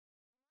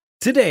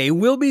Today,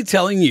 we'll be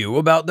telling you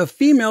about the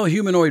female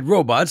humanoid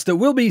robots that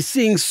we'll be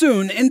seeing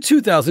soon in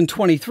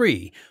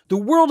 2023. The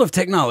world of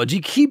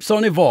technology keeps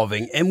on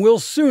evolving, and we'll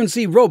soon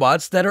see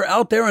robots that are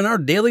out there in our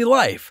daily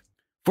life.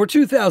 For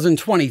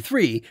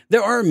 2023,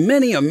 there are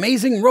many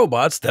amazing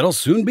robots that'll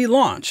soon be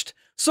launched.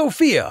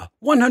 Sophia,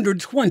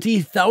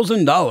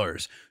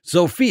 $120,000.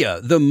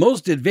 Sophia, the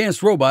most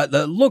advanced robot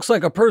that looks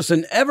like a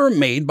person ever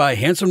made by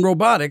Hanson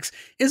Robotics,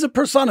 is a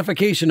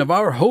personification of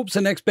our hopes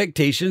and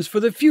expectations for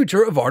the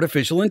future of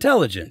artificial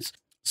intelligence.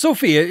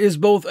 Sophia is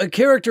both a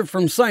character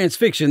from science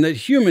fiction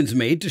that humans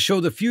made to show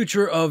the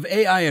future of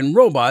AI and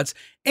robots,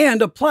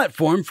 and a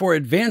platform for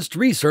advanced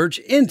research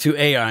into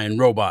AI and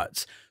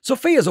robots.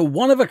 Sophia is a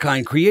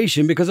one-of-a-kind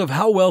creation because of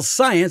how well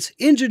science,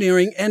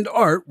 engineering, and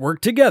art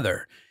work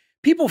together.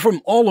 People from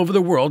all over the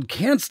world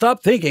can't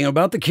stop thinking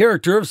about the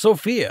character of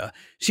Sophia.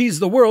 She's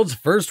the world's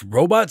first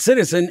robot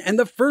citizen and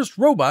the first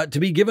robot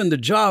to be given the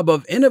job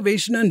of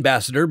Innovation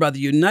Ambassador by the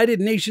United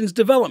Nations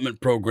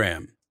Development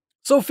Program.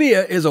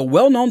 Sophia is a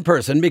well-known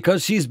person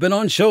because she's been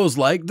on shows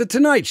like The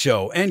Tonight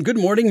Show and Good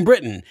Morning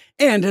Britain,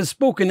 and has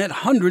spoken at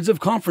hundreds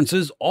of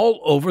conferences all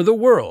over the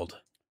world.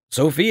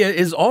 Sophia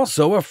is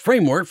also a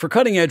framework for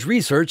cutting-edge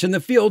research in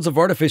the fields of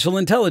artificial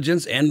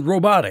intelligence and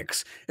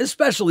robotics,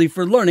 especially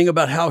for learning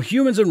about how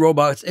humans and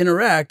robots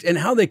interact and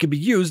how they can be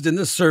used in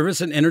the service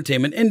and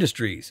entertainment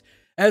industries.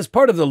 As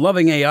part of the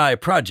Loving AI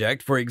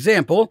project, for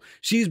example,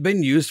 she's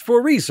been used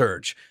for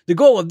research. The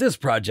goal of this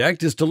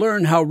project is to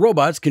learn how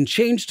robots can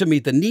change to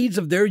meet the needs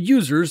of their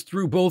users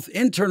through both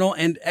internal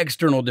and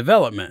external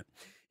development.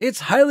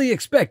 It's highly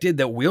expected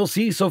that we'll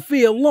see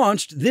Sophia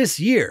launched this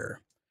year.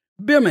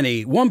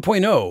 Bimini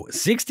 1.0,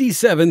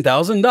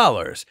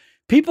 $67,000.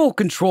 People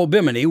control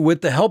Bimini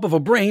with the help of a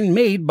brain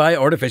made by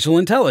artificial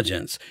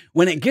intelligence.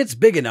 When it gets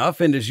big enough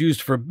and is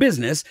used for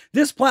business,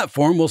 this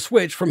platform will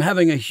switch from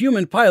having a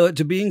human pilot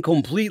to being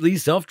completely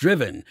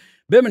self-driven.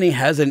 Bimini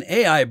has an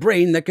AI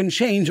brain that can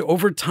change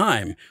over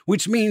time,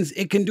 which means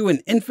it can do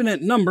an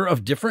infinite number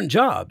of different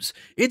jobs.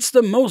 It's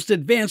the most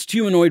advanced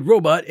humanoid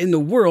robot in the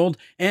world,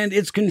 and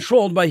it's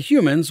controlled by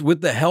humans with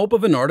the help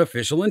of an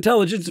artificial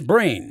intelligence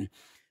brain.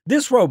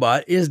 This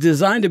robot is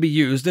designed to be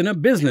used in a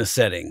business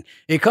setting.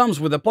 It comes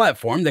with a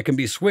platform that can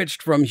be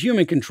switched from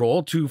human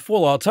control to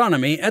full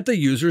autonomy at the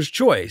user's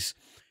choice.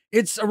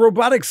 It's a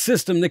robotic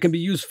system that can be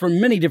used for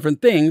many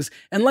different things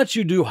and lets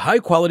you do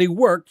high-quality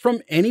work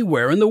from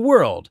anywhere in the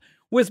world.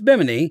 With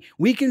Bimini,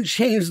 we can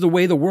change the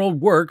way the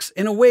world works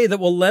in a way that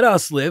will let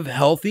us live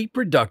healthy,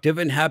 productive,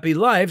 and happy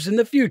lives in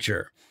the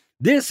future.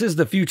 This is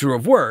the future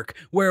of work,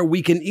 where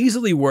we can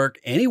easily work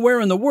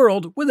anywhere in the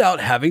world without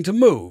having to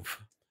move.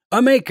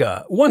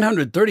 Ameka,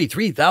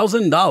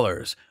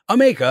 $133,000.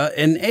 Ameka,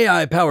 an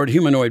AI-powered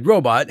humanoid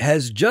robot,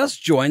 has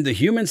just joined the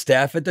human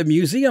staff at the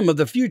Museum of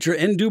the Future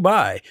in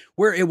Dubai,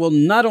 where it will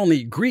not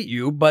only greet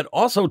you, but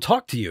also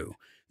talk to you.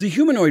 The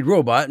humanoid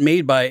robot,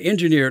 made by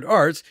Engineered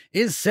Arts,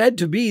 is said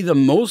to be the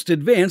most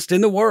advanced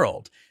in the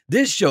world.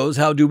 This shows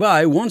how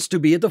Dubai wants to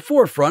be at the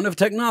forefront of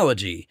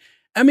technology.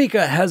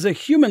 Ameka has a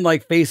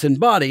human-like face and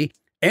body,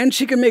 and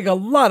she can make a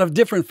lot of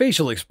different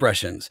facial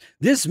expressions.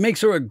 This makes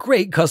her a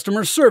great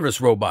customer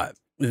service robot.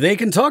 They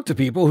can talk to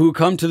people who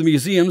come to the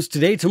museum's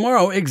Today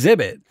Tomorrow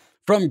exhibit,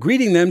 from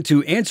greeting them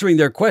to answering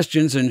their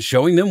questions and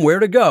showing them where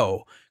to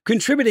go.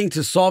 Contributing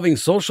to solving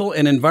social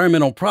and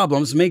environmental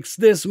problems makes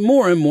this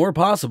more and more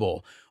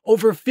possible.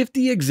 Over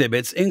 50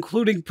 exhibits,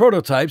 including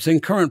prototypes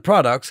and current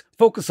products,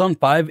 focus on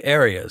 5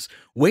 areas: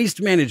 waste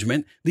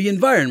management, the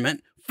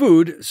environment,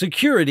 food,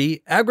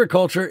 security,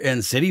 agriculture,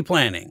 and city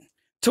planning.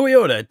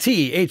 Toyota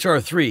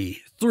THR3,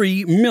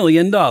 $3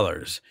 million.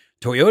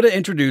 Toyota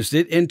introduced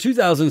it in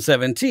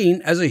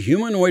 2017 as a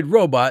humanoid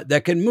robot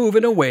that can move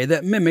in a way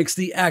that mimics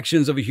the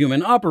actions of a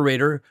human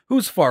operator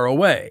who's far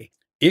away.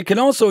 It can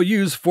also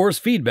use force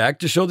feedback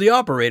to show the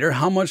operator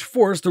how much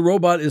force the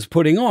robot is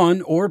putting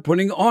on or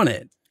putting on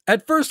it.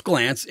 At first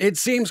glance, it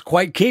seems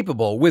quite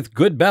capable with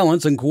good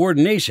balance and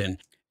coordination,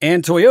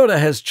 and Toyota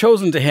has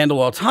chosen to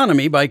handle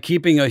autonomy by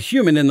keeping a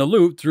human in the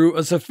loop through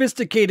a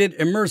sophisticated,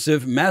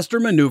 immersive master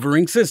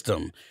maneuvering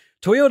system.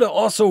 Toyota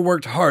also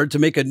worked hard to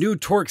make a new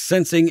torque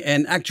sensing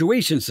and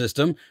actuation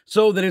system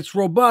so that its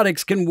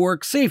robotics can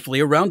work safely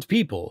around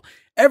people.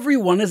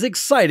 Everyone is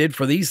excited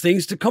for these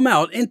things to come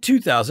out in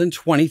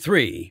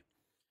 2023.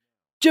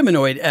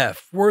 Geminoid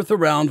F, worth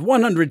around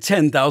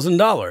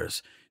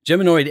 $110,000.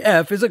 Geminoid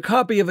F is a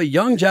copy of a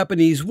young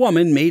Japanese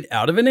woman made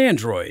out of an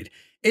android.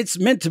 It's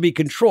meant to be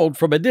controlled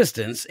from a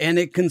distance, and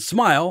it can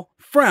smile,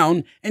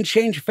 frown, and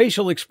change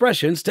facial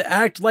expressions to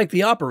act like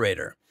the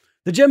operator.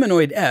 The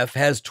Geminoid F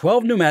has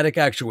 12 pneumatic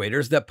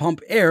actuators that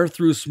pump air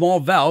through small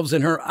valves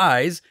in her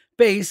eyes,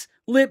 face,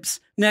 lips,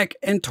 neck,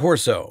 and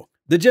torso.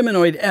 The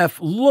Geminoid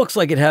F looks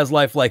like it has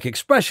lifelike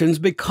expressions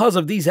because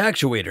of these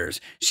actuators.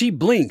 She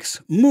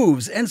blinks,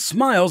 moves, and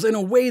smiles in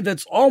a way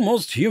that's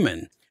almost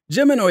human.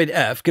 Geminoid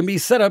F can be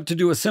set up to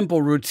do a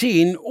simple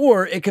routine,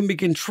 or it can be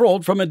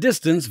controlled from a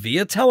distance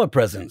via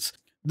telepresence.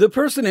 The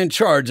person in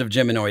charge of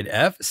Geminoid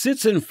F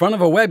sits in front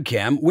of a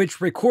webcam which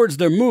records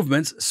their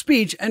movements,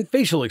 speech, and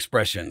facial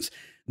expressions.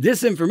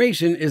 This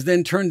information is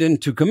then turned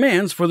into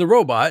commands for the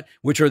robot,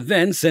 which are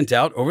then sent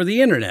out over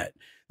the internet.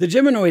 The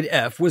Geminoid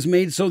F was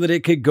made so that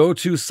it could go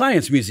to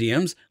science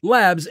museums,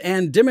 labs,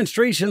 and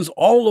demonstrations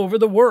all over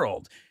the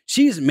world.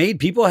 She's made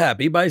people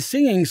happy by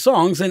singing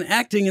songs and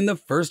acting in the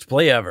first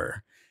play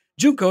ever.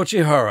 Junko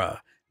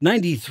Chihara,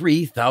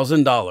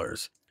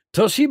 $93,000.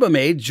 Toshiba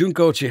made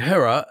Junko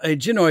Chihara, a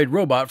Genoid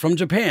robot from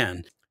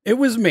Japan. It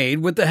was made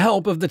with the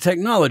help of the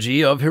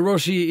technology of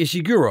Hiroshi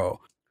Ishiguro.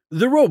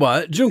 The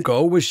robot,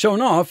 Junko, was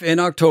shown off in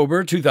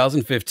October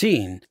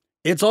 2015.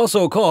 It's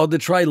also called the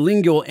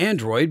trilingual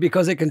android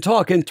because it can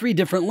talk in 3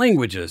 different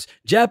languages: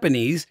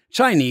 Japanese,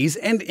 Chinese,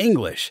 and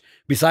English.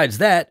 Besides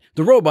that,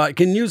 the robot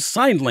can use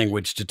sign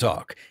language to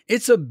talk.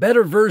 It's a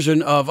better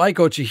version of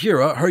Aiko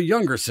Chihira, her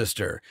younger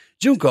sister.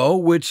 Junko,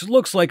 which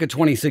looks like a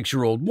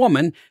 26-year-old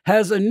woman,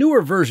 has a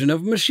newer version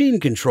of machine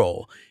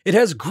control. It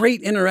has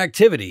great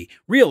interactivity,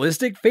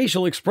 realistic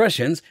facial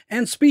expressions,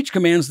 and speech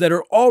commands that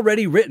are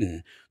already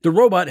written. The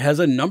robot has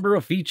a number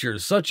of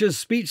features such as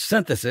speech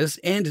synthesis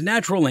and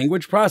natural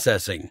language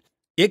processing.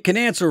 It can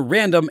answer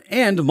random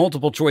and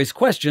multiple choice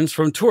questions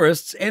from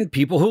tourists and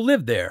people who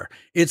live there.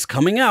 It's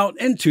coming out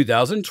in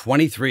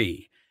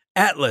 2023.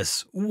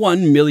 Atlas,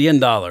 $1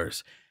 million.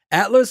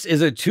 Atlas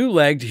is a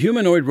 2-legged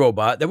humanoid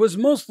robot that was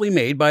mostly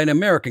made by an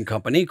American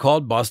company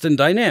called Boston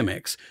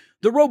Dynamics.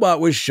 The robot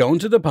was shown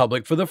to the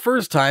public for the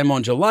first time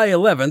on July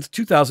 11,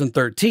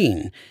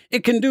 2013.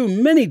 It can do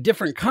many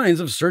different kinds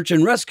of search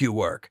and rescue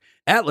work.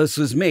 Atlas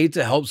was made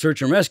to help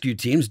search and rescue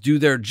teams do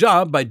their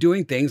job by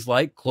doing things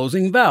like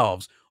closing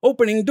valves,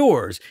 opening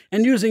doors,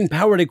 and using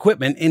powered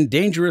equipment in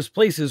dangerous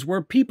places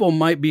where people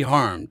might be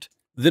harmed.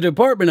 The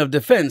Department of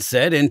Defense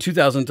said in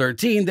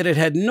 2013 that it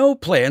had no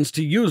plans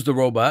to use the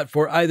robot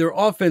for either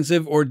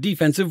offensive or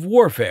defensive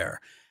warfare.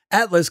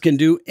 Atlas can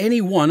do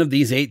any one of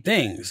these 8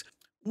 things.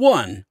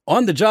 1.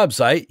 On the job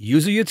site,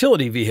 use a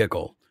utility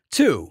vehicle.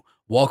 2.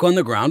 Walk on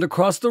the ground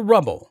across the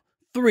rubble.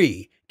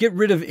 3. Get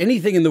rid of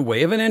anything in the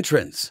way of an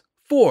entrance.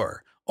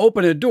 4.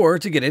 Open a door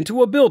to get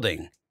into a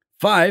building.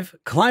 5.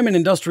 Climb an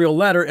industrial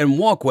ladder and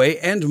walkway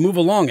and move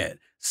along it.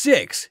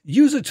 6.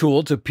 Use a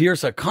tool to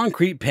pierce a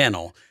concrete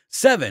panel.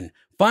 7.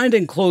 Find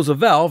and close a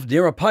valve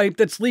near a pipe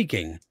that's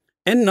leaking.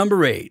 And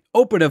number 8.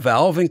 Open a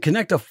valve and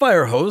connect a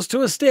fire hose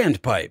to a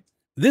standpipe.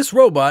 This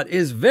robot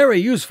is very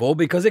useful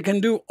because it can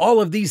do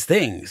all of these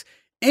things.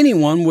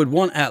 Anyone would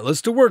want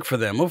Atlas to work for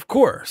them, of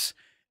course.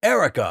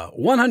 Erica,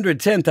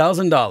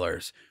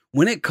 $110,000.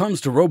 When it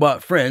comes to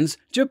robot friends,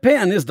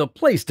 Japan is the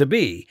place to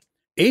be.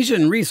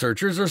 Asian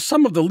researchers are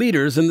some of the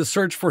leaders in the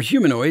search for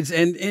humanoids,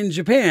 and in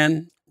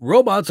Japan,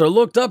 robots are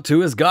looked up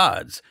to as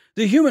gods.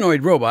 The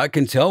humanoid robot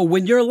can tell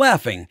when you're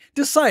laughing,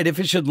 decide if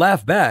it should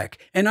laugh back,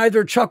 and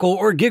either chuckle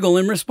or giggle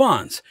in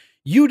response.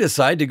 You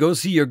decide to go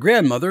see your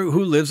grandmother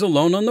who lives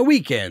alone on the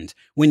weekend.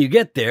 When you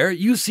get there,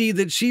 you see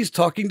that she's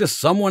talking to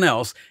someone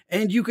else,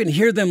 and you can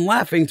hear them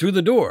laughing through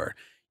the door.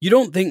 You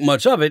don't think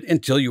much of it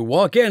until you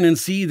walk in and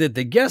see that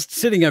the guest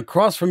sitting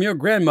across from your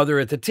grandmother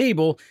at the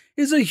table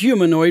is a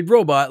humanoid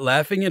robot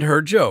laughing at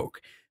her joke.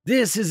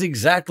 This is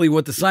exactly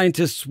what the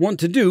scientists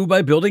want to do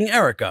by building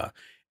Erica.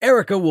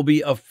 Erica will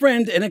be a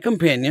friend and a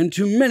companion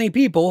to many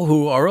people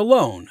who are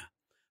alone.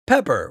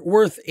 Pepper,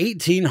 worth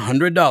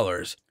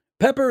 $1,800.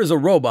 Pepper is a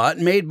robot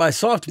made by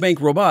SoftBank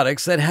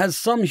Robotics that has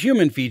some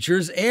human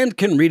features and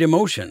can read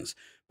emotions.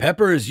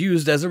 Pepper is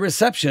used as a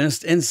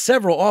receptionist in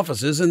several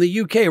offices in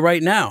the UK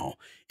right now.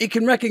 It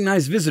can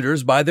recognize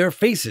visitors by their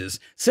faces,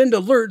 send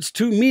alerts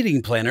to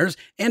meeting planners,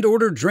 and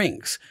order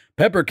drinks.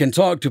 Pepper can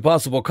talk to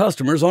possible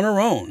customers on her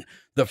own.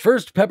 The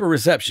first Pepper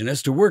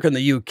receptionist to work in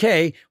the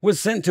UK was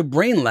sent to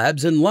Brain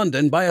Labs in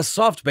London by a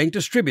SoftBank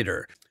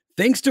distributor.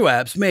 Thanks to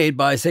apps made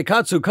by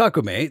Seikatsu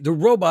Kakume, the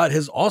robot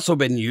has also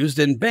been used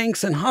in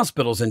banks and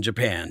hospitals in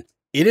Japan.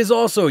 It is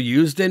also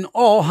used in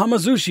all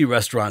hamazushi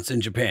restaurants in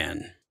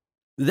Japan.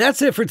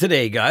 That's it for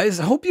today, guys.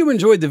 Hope you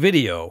enjoyed the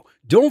video.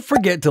 Don't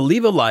forget to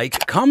leave a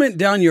like, comment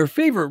down your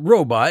favorite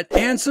robot,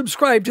 and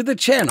subscribe to the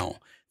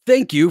channel.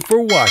 Thank you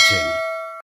for watching.